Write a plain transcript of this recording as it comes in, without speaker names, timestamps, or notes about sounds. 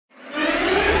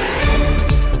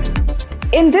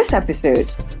In this episode,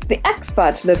 the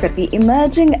experts look at the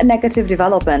emerging negative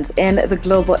developments in the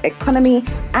global economy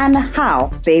and how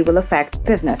they will affect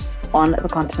business on the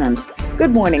continent.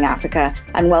 Good morning, Africa,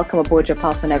 and welcome aboard your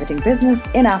pulse on everything business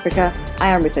in Africa. I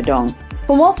am Rita Dong.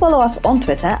 For more, follow us on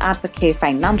Twitter at the K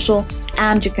Financial,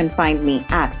 and you can find me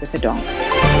at Rita Dong.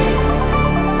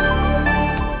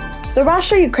 The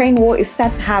Russia-Ukraine war is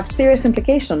set to have serious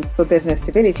implications for business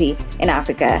stability in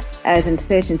Africa. As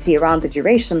uncertainty around the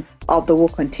duration of the war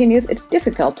continues, it's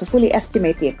difficult to fully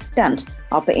estimate the extent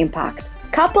of the impact.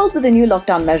 Coupled with the new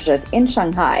lockdown measures in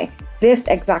Shanghai, this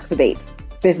exacerbates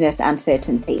business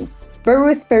uncertainty.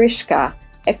 Baruth Farishka,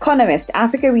 economist,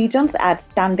 Africa Regions at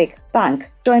Stanbic Bank,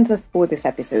 joins us for this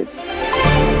episode.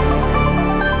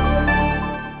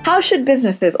 How should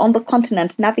businesses on the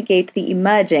continent navigate the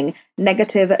emerging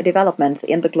negative developments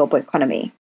in the global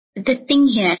economy? The thing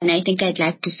here, and I think I'd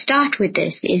like to start with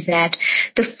this, is that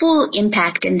the full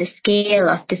impact and the scale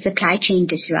of the supply chain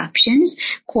disruptions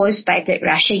caused by the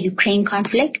Russia-Ukraine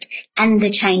conflict and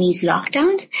the Chinese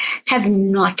lockdowns have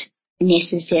not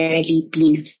necessarily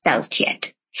been felt yet.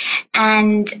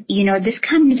 And, this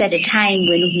comes at a time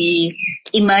when we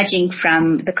emerging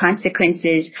from the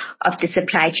consequences of the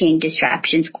supply chain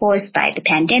disruptions caused by the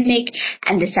pandemic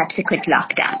and the subsequent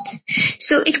lockdowns.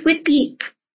 So it would be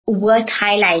worth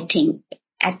highlighting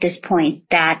at this point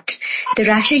that the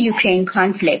Russia-Ukraine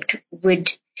conflict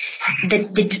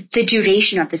the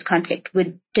duration of this conflict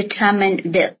would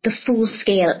determine the full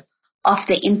scale of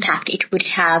the impact it would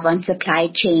have on supply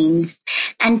chains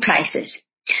and prices.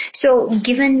 So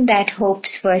given that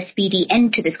hopes for a speedy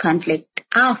end to this conflict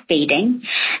are fading,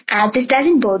 this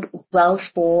doesn't bode well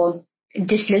for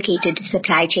dislocated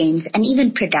supply chains and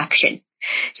even production.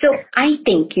 So I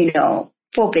think,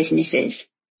 for businesses,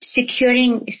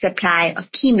 securing supply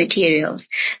of key materials,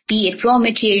 be it raw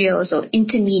materials or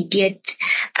intermediate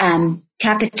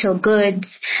capital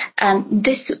goods,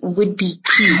 this would be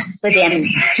key for them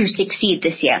to succeed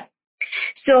this year.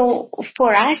 So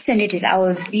for us, and it is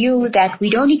our view that we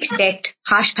don't expect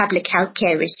harsh public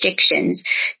healthcare restrictions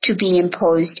to be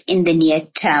imposed in the near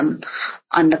term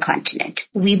on the continent.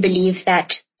 We believe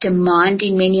that demand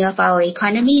in many of our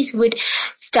economies would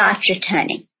start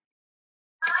returning.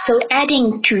 So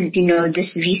adding to,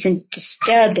 this recent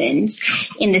disturbance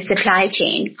in the supply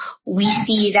chain, we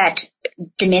see that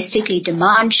domestically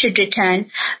demand should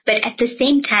return, but at the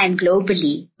same time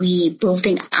globally, we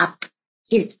building up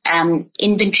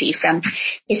inventory from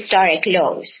historic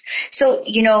lows. So,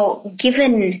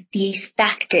 given these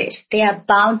factors, there are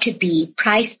bound to be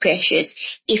price pressures,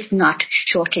 if not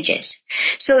shortages.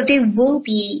 So there will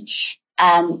be,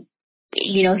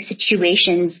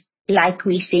 situations like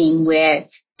we're seeing where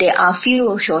there are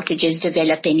fuel shortages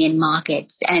developing in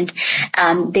markets and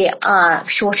there are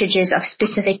shortages of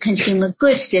specific consumer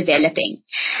goods developing.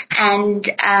 And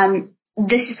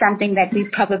this is something that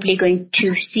we're probably going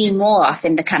to see more of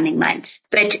in the coming months.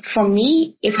 But for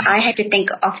me, if I had to think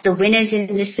of the winners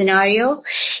in this scenario,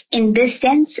 in this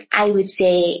sense, I would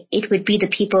say it would be the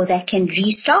people that can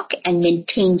restock and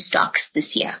maintain stocks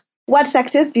this year. What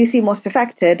sectors do you see most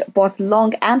affected, both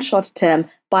long and short term,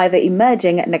 by the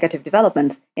emerging negative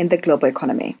developments in the global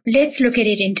economy? Let's look at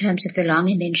it in terms of the long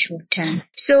and then short term.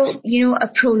 So, a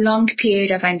prolonged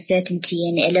period of uncertainty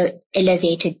and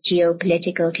elevated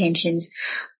geopolitical tensions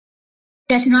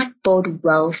does not bode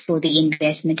well for the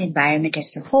investment environment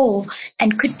as a whole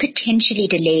and could potentially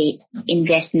delay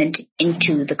investment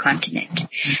into the continent.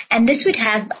 And this would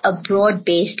have a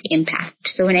broad-based impact.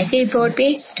 So when I say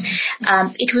broad-based,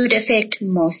 it would affect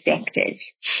most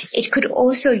sectors. It could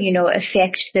also,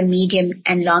 affect the medium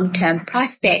and long-term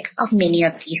prospects of many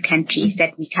of these countries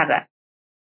that we cover.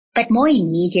 But more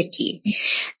immediately,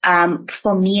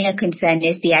 for me, a concern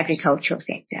is the agricultural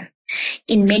sector.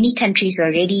 In many countries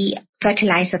already,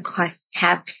 fertilizer costs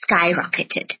have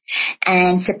skyrocketed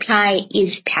and supply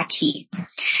is patchy.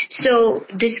 So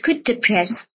this could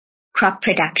depress crop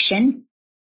production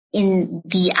in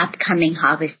the upcoming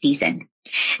harvest season.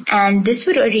 And this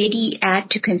would already add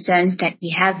to concerns that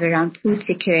we have around food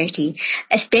security,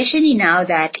 especially now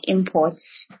that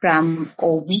imports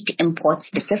or wheat imports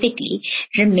specifically,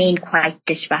 remain quite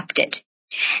disrupted.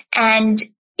 And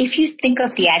if you think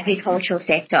of the agricultural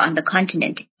sector on the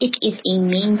continent, it is a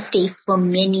mainstay for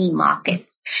many markets.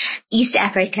 East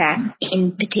Africa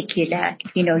in particular,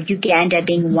 Uganda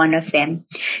being one of them.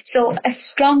 So a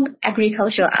strong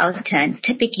agricultural outturn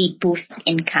typically boosts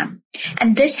income.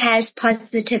 And this has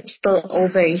positive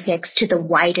spillover effects to the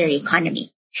wider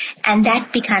economy. And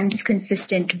that becomes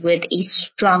consistent with a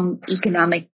strong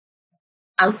economic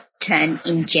outturn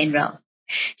in general.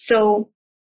 So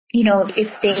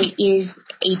if there is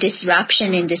a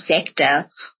disruption in the sector,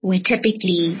 we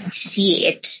typically see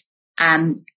it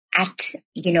at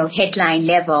headline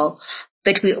level,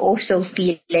 but we also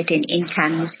feel it in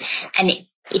incomes. And it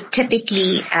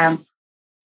typically,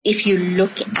 if you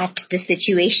look at the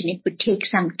situation, it would take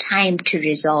some time to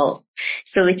resolve.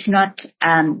 So it's not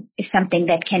something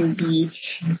that can be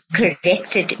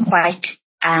corrected quite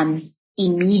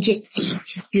immediately.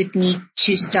 You'd need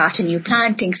to start a new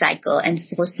planting cycle and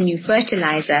source new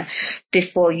fertilizer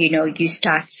before you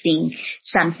start seeing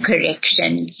some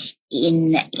correction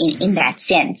in that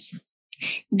sense.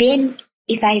 Then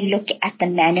if I look at the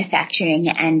manufacturing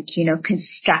and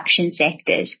construction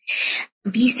sectors,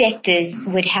 these sectors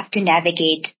would have to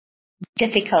navigate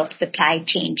difficult supply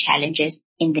chain challenges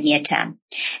in the near term.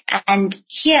 And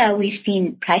here we've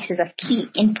seen prices of key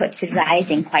inputs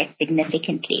rising quite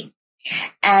significantly.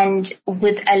 And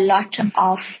with a lot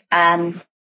of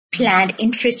planned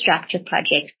infrastructure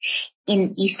projects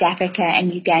in East Africa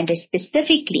and Uganda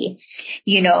specifically,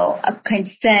 a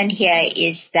concern here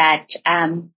is that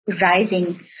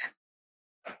rising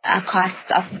costs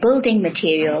of building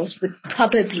materials would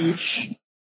probably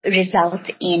result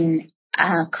in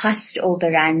cost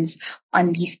overruns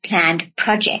on these planned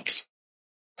projects.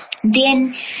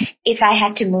 Then, if I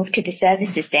had to move to the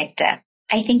services sector,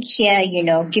 I think here,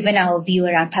 given our view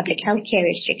around public healthcare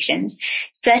restrictions,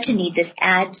 certainly this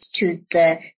adds to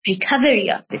the recovery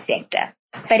of the sector.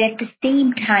 But at the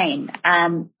same time,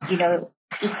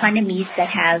 economies that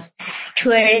have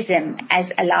tourism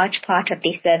as a large part of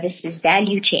their services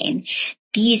value chain,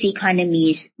 these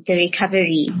economies, the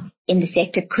recovery in the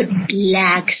sector could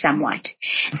lag somewhat.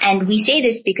 And we say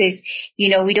this because,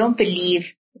 we don't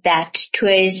believe that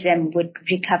tourism would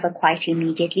recover quite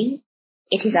immediately.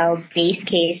 It is our base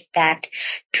case that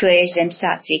tourism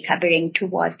starts recovering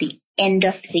towards the end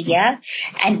of the year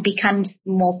and becomes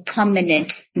more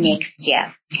prominent next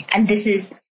year. And this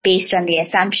is based on the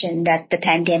assumption that the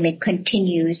pandemic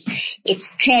continues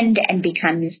its trend and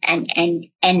becomes an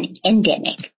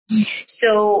endemic.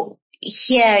 So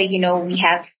here, we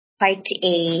have quite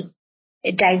a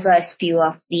diverse view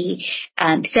of the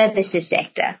services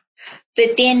sector.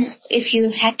 But then if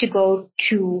you had to go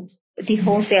to the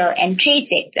wholesale and trade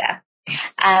sector,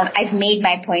 I've made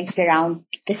my points around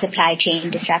the supply chain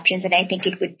disruptions, and I think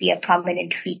it would be a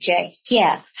prominent feature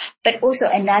here. But also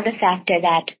another factor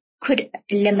that could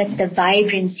limit the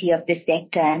vibrancy of the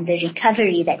sector and the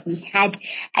recovery that we had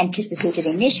anticipated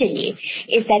initially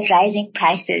is that rising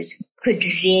prices could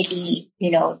really,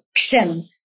 trim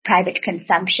private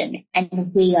consumption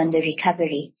and weigh on the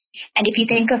recovery. And if you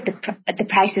think of the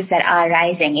prices that are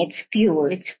rising, it's fuel,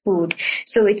 it's food.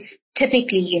 So it's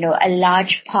typically, a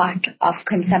large part of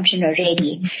consumption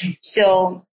already.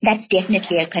 So that's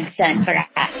definitely a concern for us.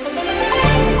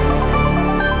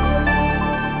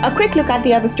 A quick look at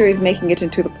the other stories making it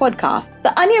into the podcast.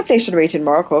 The annual inflation rate in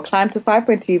Morocco climbed to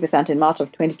 5.3% in March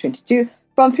of 2022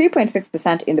 from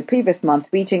 3.6% in the previous month,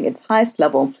 reaching its highest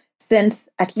level since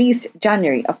at least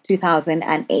January of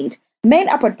 2008. Main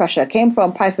upward pressure came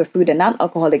from price of food and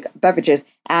non-alcoholic beverages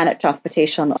and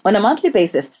transportation. On a monthly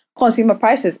basis, consumer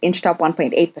prices inched up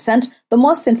 1.8%, the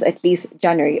most since at least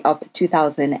January of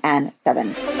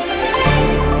 2007.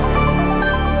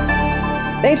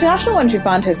 The International Monetary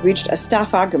Fund has reached a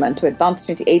staff agreement to advance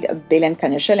 28 billion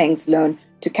Kenya shillings loan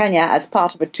to Kenya as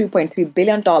part of a $2.3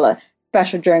 billion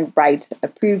special drawing rights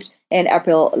approved in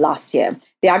April last year.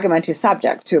 The agreement is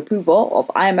subject to approval of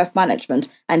IMF management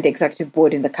and the executive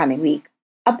board in the coming week.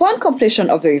 Upon completion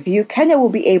of the review, Kenya will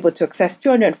be able to access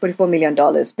 $244 million,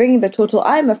 bringing the total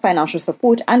IMF financial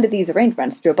support under these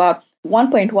arrangements to about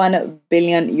 $1.1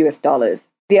 billion.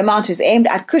 The amount is aimed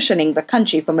at cushioning the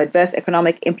country from adverse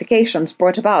economic implications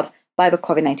brought about by the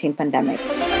COVID-19 pandemic.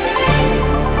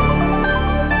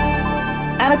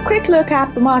 And a quick look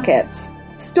at the markets.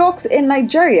 Stocks in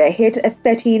Nigeria hit a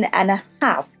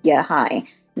 13.5-year high.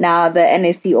 Now, the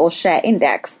NSE All-Share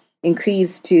Index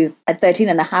increased to a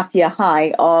 13.5-year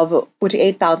high of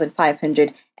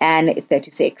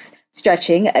 48,536,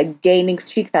 stretching a gaining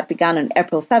streak that began on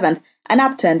April 7th, an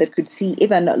upturn that could see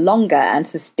even longer and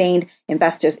sustained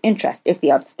investors' interest if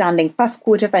the outstanding first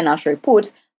quarter financial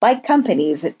reports by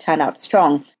companies turn out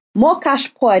strong. More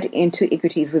cash poured into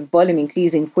equities, with volume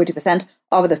increasing 40%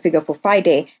 over the figure for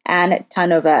Friday and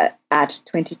turnover at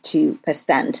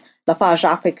 22%. Lafarge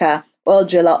Africa, oil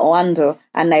driller Oando,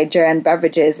 and Nigerian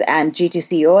Beverages and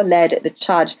GTCO led the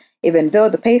charge, even though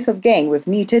the pace of gain was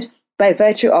muted by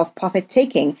virtue of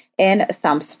profit-taking in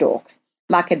some stocks.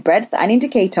 Market breadth, an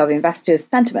indicator of investors'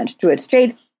 sentiment towards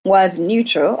trade, was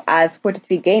neutral as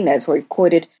 43 gainers were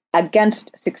recorded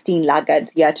against 16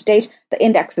 laggards. Year to date, the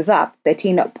index is up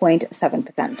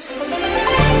 13.7%.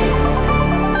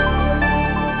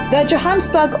 The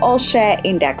Johannesburg All Share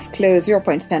Index closed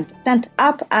 0.7%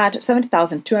 up at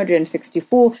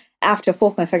 70,264 after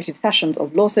 4 consecutive sessions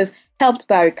of losses, helped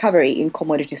by a recovery in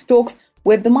commodity stocks,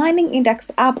 with the mining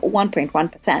index up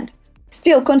 1.1%.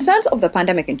 Still, concerns of the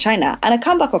pandemic in China and a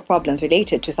comeback of problems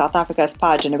related to South Africa's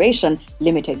power generation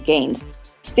limited gains.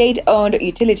 State-owned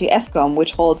utility Eskom,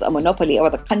 which holds a monopoly over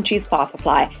the country's power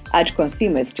supply, urged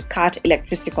consumers to cut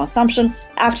electricity consumption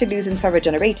after losing several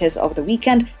generators over the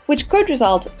weekend, which could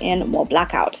result in more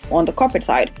blackouts. On the corporate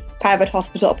side, private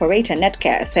hospital operator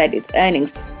Netcare said its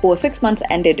earnings for 6 months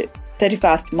ended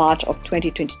 31st March of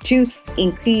 2022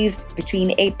 increased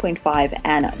between 8.5%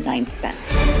 and 9%.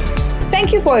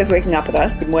 Thank you for always waking up with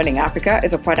us. Good Morning Africa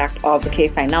is a product of the K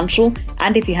Financial.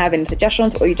 And if you have any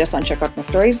suggestions or you just want to check out more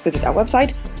stories, visit our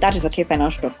website. That is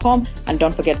thekfinancial.com. And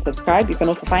don't forget to subscribe. You can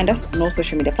also find us on all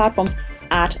social media platforms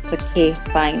at the K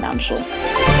Financial.